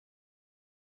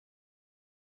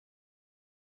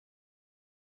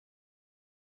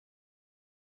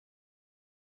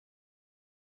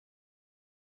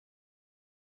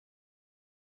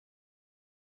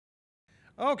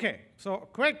Okay, so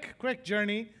quick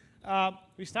journey.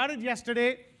 We started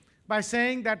yesterday by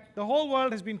saying that the whole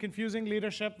world has been confusing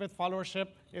leadership with followership.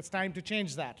 It's time to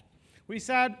change that. We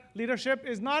said leadership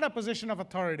is not a position of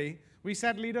authority. We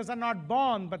said leaders are not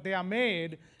born, but they are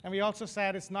made. And we also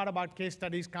said it's not about case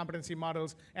studies, competency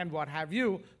models, and what have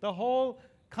you. The whole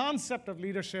concept of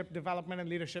leadership development and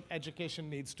leadership education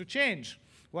needs to change.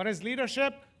 What is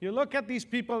leadership? You look at these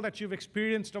people that you've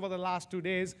experienced over the last 2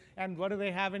 days, and what do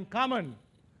they have in common?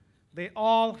 They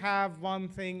all have one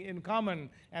thing in common,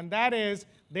 and that is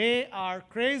they are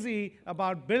crazy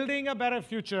about building a better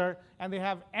future, and they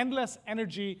have endless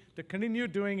energy to continue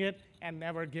doing it and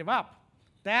never give up.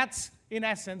 That's, in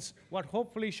essence, what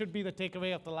hopefully should be the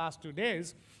takeaway of the last 2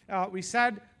 days. We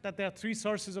said that there are 3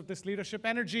 sources of this leadership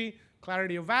energy: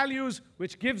 clarity of values,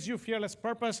 which gives you fearless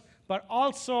purpose, but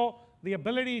also the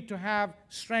ability to have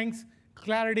strength,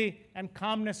 clarity, and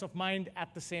calmness of mind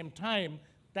at the same time.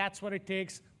 That's what it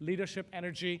takes, leadership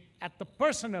energy at the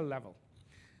personal level.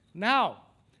 Now,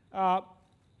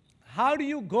 how do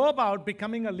you go about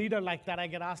becoming a leader like that? I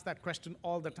get asked that question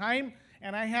all the time,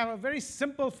 and I have a very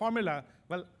simple formula.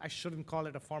 Well, I shouldn't call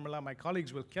it a formula. My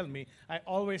colleagues will kill me. I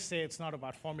always say it's not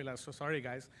about formulas, so sorry,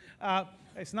 guys.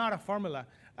 It's not a formula.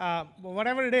 But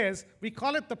whatever it is, we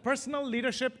call it the personal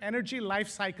leadership energy life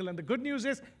cycle, and the good news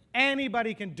is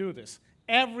anybody can do this.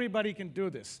 Everybody can do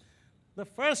this. The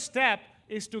first step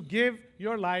is to give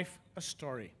your life a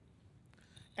story.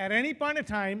 At any point in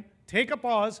time, take a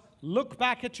pause, look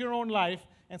back at your own life,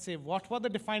 and say, what were the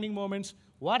defining moments?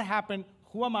 What happened?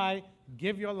 Who am I?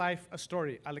 Give your life a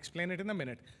story. I'll explain it in a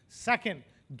minute. Second,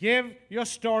 give your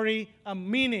story a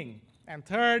meaning. And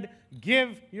third,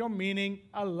 give your meaning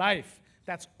a life.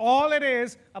 That's all it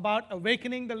is about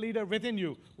awakening the leader within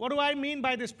you. What do I mean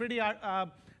by this pretty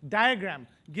diagram?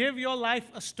 Give your life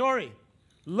a story.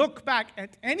 Look back.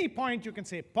 At any point, you can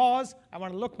say, pause. I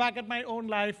want to look back at my own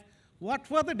life. What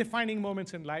were the defining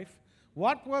moments in life?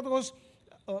 What were those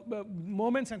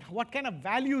moments, and what kind of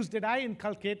values did I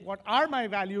inculcate? What are my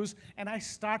values? And I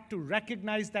start to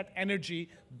recognize that energy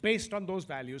based on those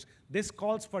values. This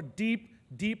calls for deep,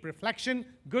 deep reflection.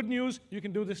 Good news, you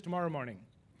can do this tomorrow morning.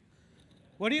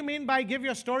 What do you mean by give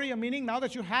your story a meaning? Now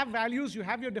that you have values, you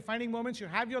have your defining moments, you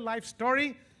have your life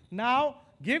story, now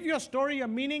give your story a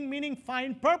meaning, meaning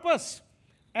find purpose.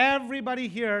 Everybody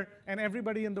here and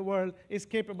everybody in the world is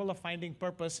capable of finding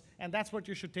purpose, and that's what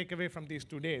you should take away from these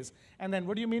 2 days. And then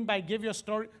what do you mean by give your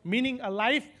story meaning a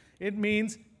life? It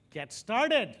means get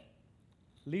started.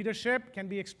 Leadership can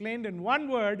be explained in one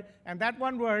word, and that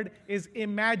one word is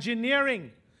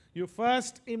imagineering. You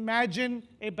first imagine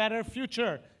a better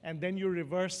future, and then you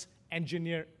reverse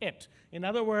engineer it. In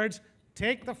other words,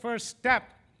 take the first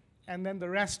step, and then the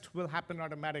rest will happen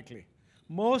automatically.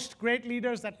 Most great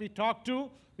leaders that we talk to,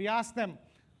 we ask them,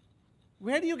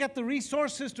 where do you get the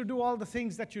resources to do all the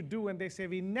things that you do? And they say,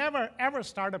 we never, ever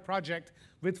start a project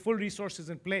with full resources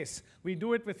in place. We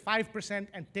do it with 5%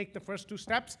 and take the first 2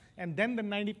 steps, and then the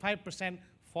 95%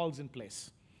 falls in place.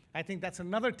 I think that's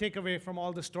another takeaway from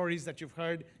all the stories that you've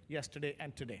heard yesterday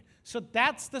and today. So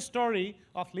that's the story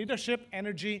of leadership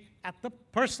energy at the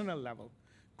personal level.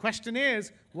 Question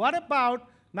is, what about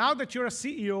now that you're a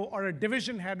CEO or a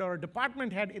division head or a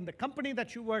department head in the company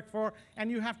that you work for,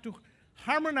 and you have to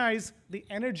harmonize the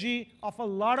energy of a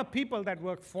lot of people that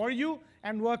work for you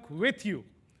and work with you,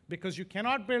 because you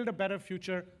cannot build a better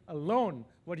future alone.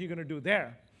 What are you going to do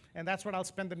there? And that's what I'll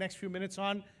spend the next few minutes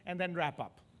on and then wrap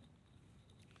up.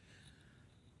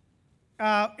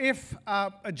 If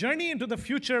a journey into the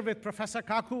future with Professor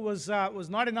Kaku was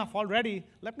not enough already,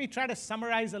 let me try to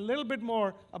summarize a little bit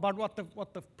more about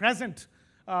what the present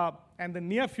and the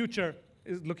near future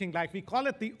is looking like. We call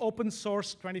it the open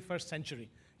source 21st century.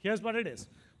 Here's what it is.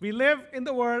 We live in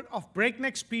the world of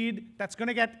breakneck speed that's going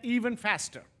to get even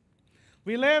faster.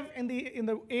 We live in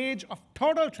the age of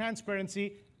total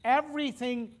transparency.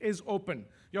 Everything is open.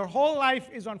 Your whole life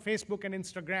is on Facebook and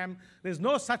Instagram. There's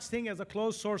no such thing as a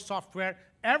closed source software.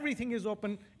 Everything is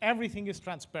open. Everything is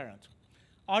transparent.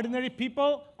 Ordinary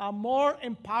people are more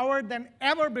empowered than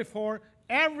ever before.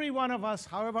 Every one of us,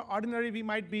 however ordinary we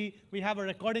might be, we have a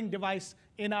recording device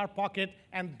in our pocket,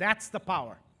 and that's the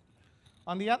power.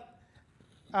 On the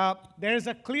other, there is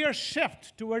a clear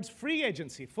shift towards free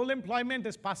agency. Full employment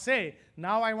is passé.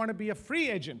 Now I want to be a free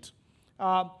agent.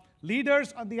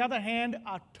 Leaders, on the other hand,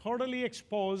 are totally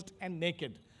exposed and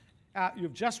naked.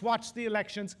 You've just watched the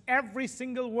elections. Every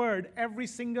single word, every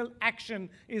single action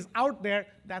is out there.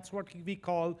 That's what we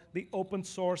call the open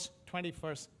source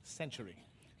 21st century.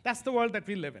 That's the world that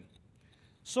we live in.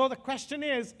 So the question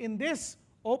is, in this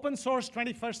open source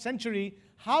 21st century,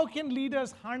 How can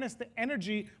leaders harness the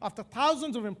energy of the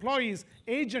thousands of employees,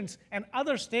 agents, and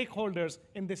other stakeholders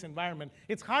in this environment?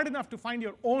 It's hard enough to find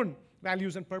your own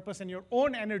values and purpose and your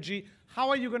own energy. How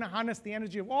are you going to harness the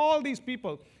energy of all these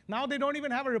people? Now they don't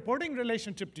even have a reporting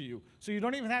relationship to you. So you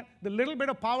don't even have the little bit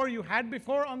of power you had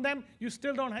before on them. You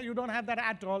still don't have that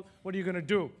at all. What are you going to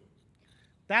do?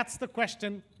 That's the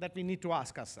question that we need to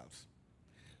ask ourselves.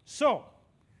 So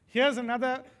here's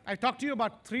another. I talked to you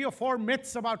about 3 or 4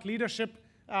 myths about leadership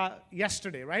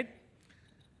yesterday, right?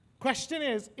 Question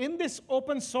is, in this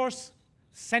open source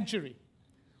century,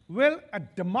 will a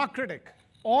democratic,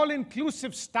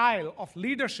 all-inclusive style of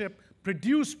leadership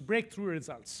produce breakthrough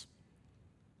results?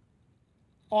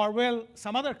 Or will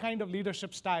some other kind of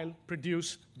leadership style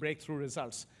produce breakthrough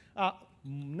results?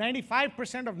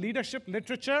 95% of leadership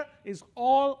literature is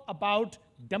all about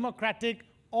democratic,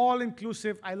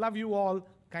 all-inclusive, I love you all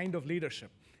kind of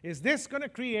leadership. Is this going to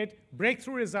create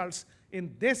breakthrough results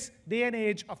in this day and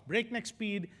age of breakneck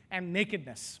speed and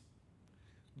nakedness?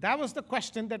 That was the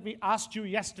question that we asked you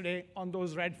yesterday on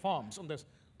those red forms, on those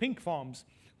pink forms.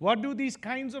 What do these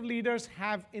kinds of leaders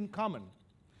have in common?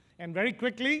 And very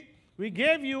quickly, we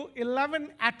gave you 11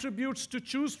 attributes to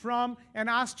choose from and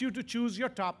asked you to choose your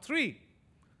top 3.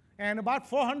 And about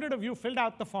 400 of you filled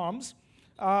out the forms.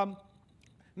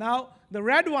 Now, the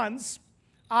red ones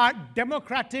are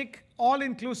democratic,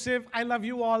 all-inclusive, I love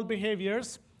you all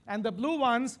behaviors. And the blue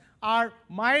ones are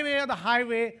my way or the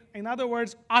highway, in other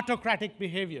words, autocratic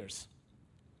behaviors.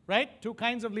 Right? 2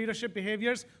 kinds of leadership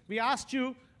behaviors. We asked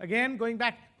you, again, going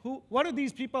back, what do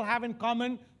these people have in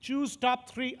common? Choose top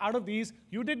 3 out of these.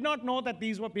 You did not know that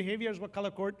these behaviors were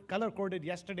color-coded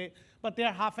yesterday, but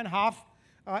they're half and half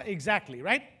exactly,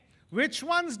 right? Which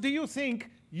ones do you think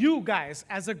you guys,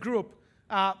 as a group,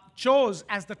 chose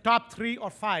as the top 3 or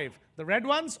 5? The red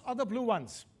ones or the blue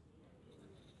ones?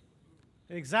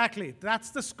 Exactly.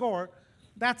 That's the score.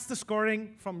 That's the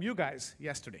scoring from you guys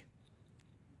yesterday.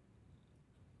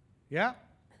 Yeah?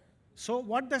 So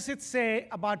what does it say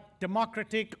about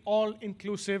democratic,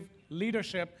 all-inclusive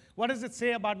leadership? What does it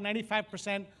say about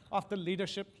 95% of the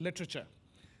leadership literature?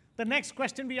 The next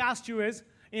question we asked you is,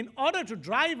 in order to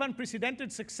drive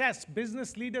unprecedented success,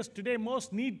 business leaders today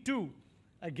most need to,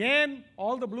 again,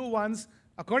 all the blue ones,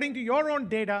 according to your own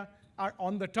data, are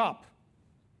on the top.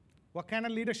 What kind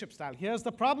of leadership style? Here's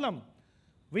the problem.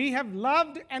 We have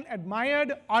loved and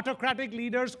admired autocratic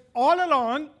leaders all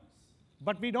along,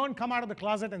 but we don't come out of the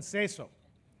closet and say so.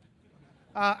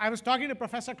 I was talking to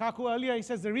Professor Kaku earlier. He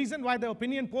says the reason why the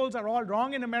opinion polls are all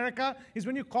wrong in America is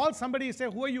when you call somebody and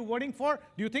say, who are you voting for?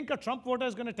 Do you think a Trump voter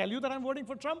is going to tell you that I'm voting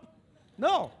for Trump?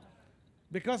 No,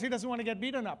 because he doesn't want to get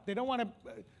beaten up. They don't want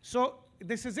to. So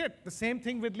this is it. The same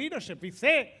thing with leadership. We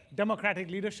say democratic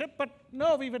leadership, but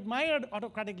no, we've admired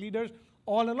autocratic leaders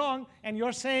all along. And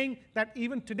you're saying that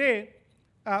even today,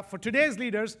 for today's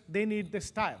leaders, they need this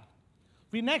style.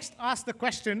 We next asked the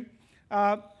question,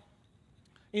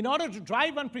 in order to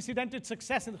drive unprecedented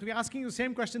success, and we're asking you the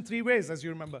same question 3 ways, as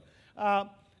you remember.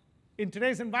 In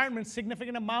today's environment,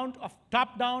 significant amount of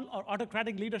top-down or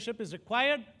autocratic leadership is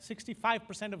required.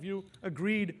 65% of you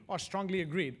agreed or strongly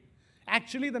agreed.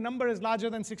 Actually, the number is larger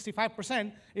than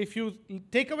 65%. If you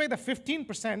take away the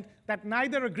 15% that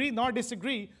neither agree nor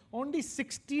disagree, only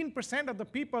 16% of the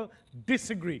people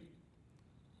disagree.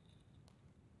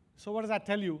 So what does that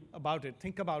tell you about it?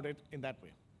 Think about it in that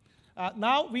way.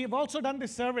 Now, we have also done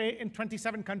this survey in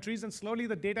 27 countries, and slowly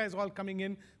the data is all coming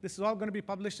in. This is all going to be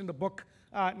published in the book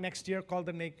next year called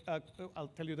I'll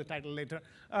tell you the title later.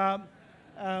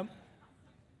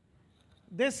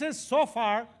 This is so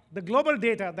far the global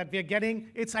data that we are getting.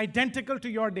 It's identical to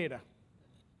your data.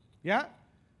 Yeah?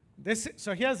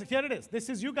 So here it is. This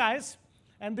is you guys,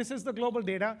 and this is the global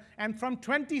data. And from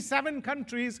 27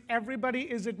 countries, everybody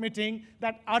is admitting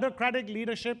that autocratic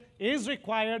leadership is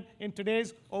required in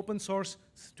today's open source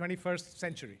 21st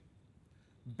century.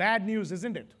 Bad news,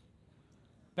 isn't it?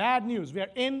 Bad news. We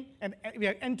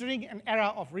are entering an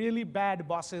era of really bad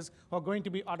bosses who are going to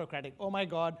be autocratic. Oh my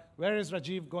God, where is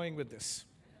Rajeev going with this?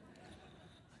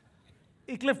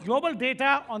 Iclif global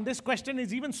data on this question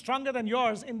is even stronger than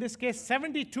yours. In this case,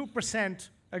 72%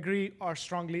 agree or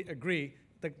strongly agree.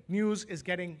 The news is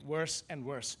getting worse and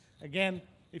worse. Again,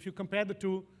 if you compare the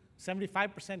two,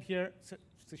 75% here,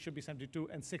 it should be 72,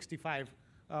 and 65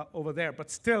 over there.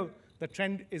 But still, the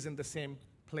trend is in the same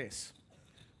place.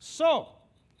 So,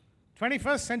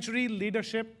 21st century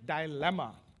leadership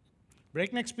dilemma.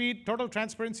 Breakneck speed, total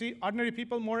transparency, ordinary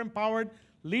people more empowered,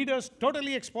 leaders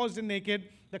totally exposed and naked.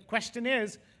 The question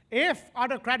is, if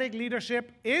autocratic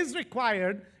leadership is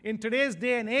required in today's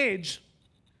day and age,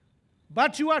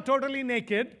 but you are totally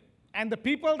naked, and the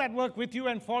people that work with you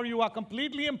and for you are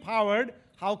completely empowered,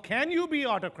 how can you be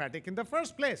autocratic in the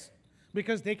first place?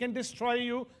 Because they can destroy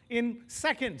you in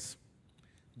seconds.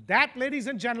 That, ladies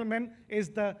and gentlemen, is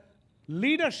the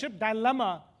leadership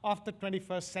dilemma of the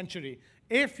 21st century.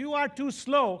 If you are too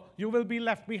slow, you will be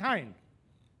left behind.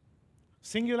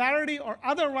 Singularity or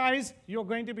otherwise, you're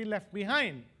going to be left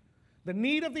behind. The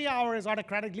need of the hour is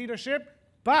autocratic leadership,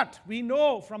 but we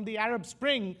know from the Arab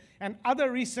Spring and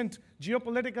other recent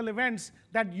geopolitical events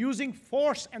that using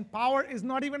force and power is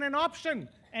not even an option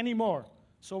anymore.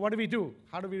 So what do?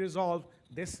 How do we resolve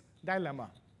this dilemma?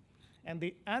 And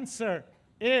the answer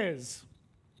is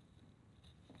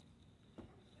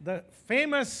the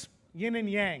famous yin and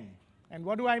yang. And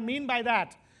what do I mean by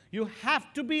that? You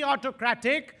have to be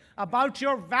autocratic about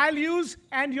your values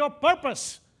and your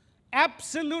purpose.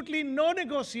 Absolutely no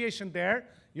negotiation there.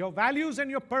 Your values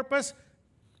and your purpose,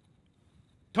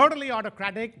 totally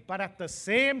autocratic, but at the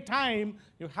same time,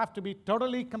 you have to be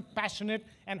totally compassionate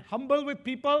and humble with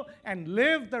people and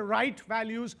live the right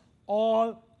values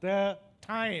all the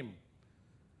time.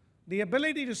 The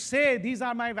ability to say, these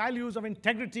are my values of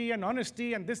integrity and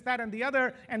honesty and this, that, and the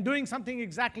other, and doing something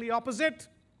exactly opposite,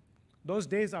 those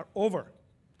days are over.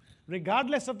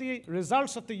 Regardless of the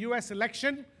results of the US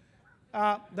election,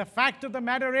 the fact of the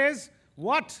matter is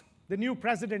what the new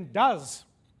president does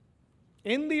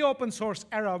in the open source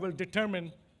era will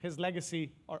determine his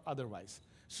legacy or otherwise.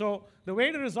 So the way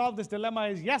to resolve this dilemma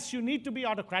is, yes, you need to be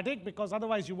autocratic because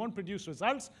otherwise you won't produce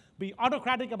results. Be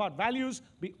autocratic about values.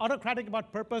 Be autocratic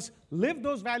about purpose. Live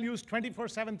those values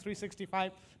 24/7,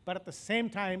 365. But at the same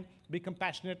time, be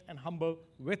compassionate and humble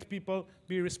with people.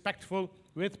 Be respectful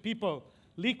with people.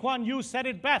 Lee Kuan Yew said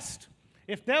it best.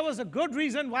 If there was a good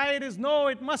reason why it is no,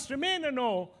 it must remain a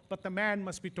no. But the man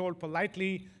must be told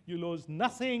politely, you lose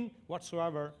nothing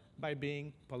whatsoever by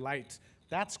being polite.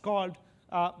 That's called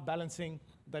balancing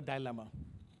the dilemma.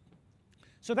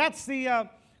 So that's a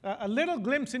little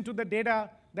glimpse into the data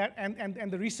that, and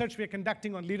the research we are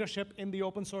conducting on leadership in the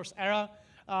open source era.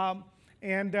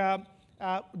 The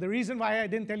reason why I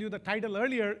didn't tell you the title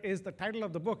earlier is the title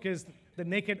of the book is The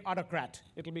Naked Autocrat.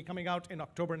 It'll be coming out in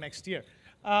October next year.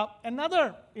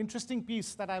 Another interesting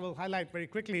piece that I will highlight very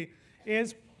quickly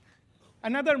is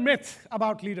another myth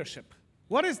about leadership.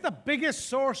 What is the biggest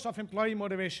source of employee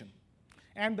motivation?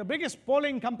 And the biggest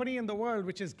polling company in the world,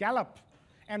 which is Gallup,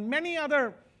 and many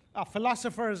other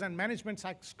philosophers and management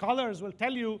scholars will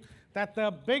tell you that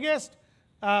the biggest,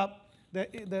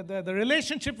 the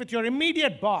relationship with your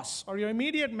immediate boss or your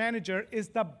immediate manager is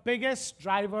the biggest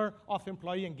driver of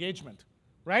employee engagement,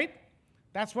 right?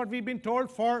 That's what we've been told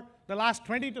for the last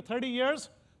 20 to 30 years.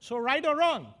 So right or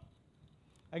wrong?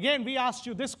 Again, we asked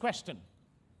you this question.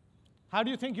 How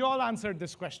do you think you all answered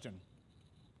this question?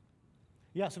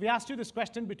 Yeah, so we asked you this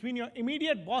question. Between your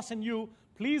immediate boss and you,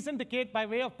 please indicate by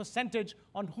way of percentage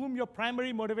on whom your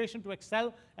primary motivation to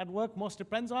excel at work most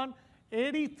depends on.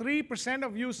 83%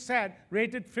 of you said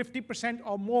rated 50%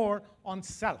 or more on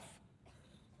self.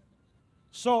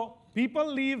 So people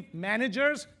leave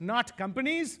managers, not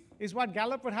companies, is what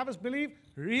Gallup would have us believe.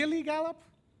 Really, Gallup?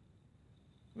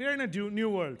 We're in a new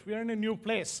world. We're in a new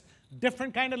place.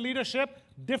 Different kind of leadership,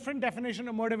 different definition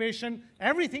of motivation.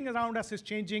 Everything around us is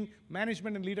changing.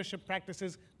 Management and leadership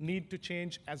practices need to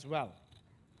change as well.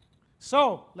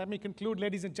 So let me conclude,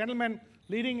 ladies and gentlemen.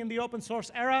 Leading in the open source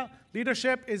era,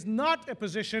 leadership is not a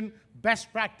position,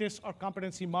 best practice, or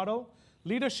competency model.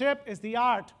 Leadership is the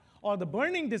art or the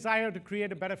burning desire to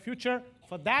create a better future.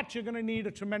 For that, you're going to need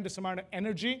a tremendous amount of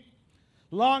energy.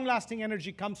 Long-lasting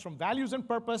energy comes from values and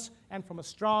purpose and from a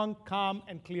strong, calm,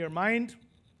 and clear mind.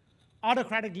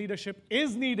 Autocratic leadership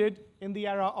is needed in the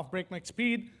era of breakneck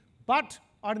speed, but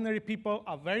ordinary people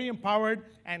are very empowered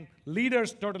and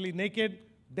leaders totally naked.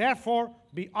 Therefore,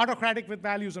 be autocratic with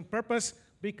values and purpose.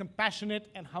 Be compassionate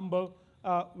and humble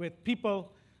with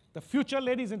people. The future,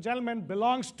 ladies and gentlemen,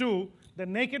 belongs to the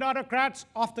naked autocrats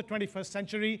of the 21st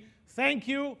century. Thank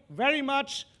you very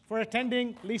much for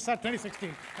attending LESA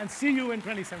 2016, and see you in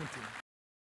 2017.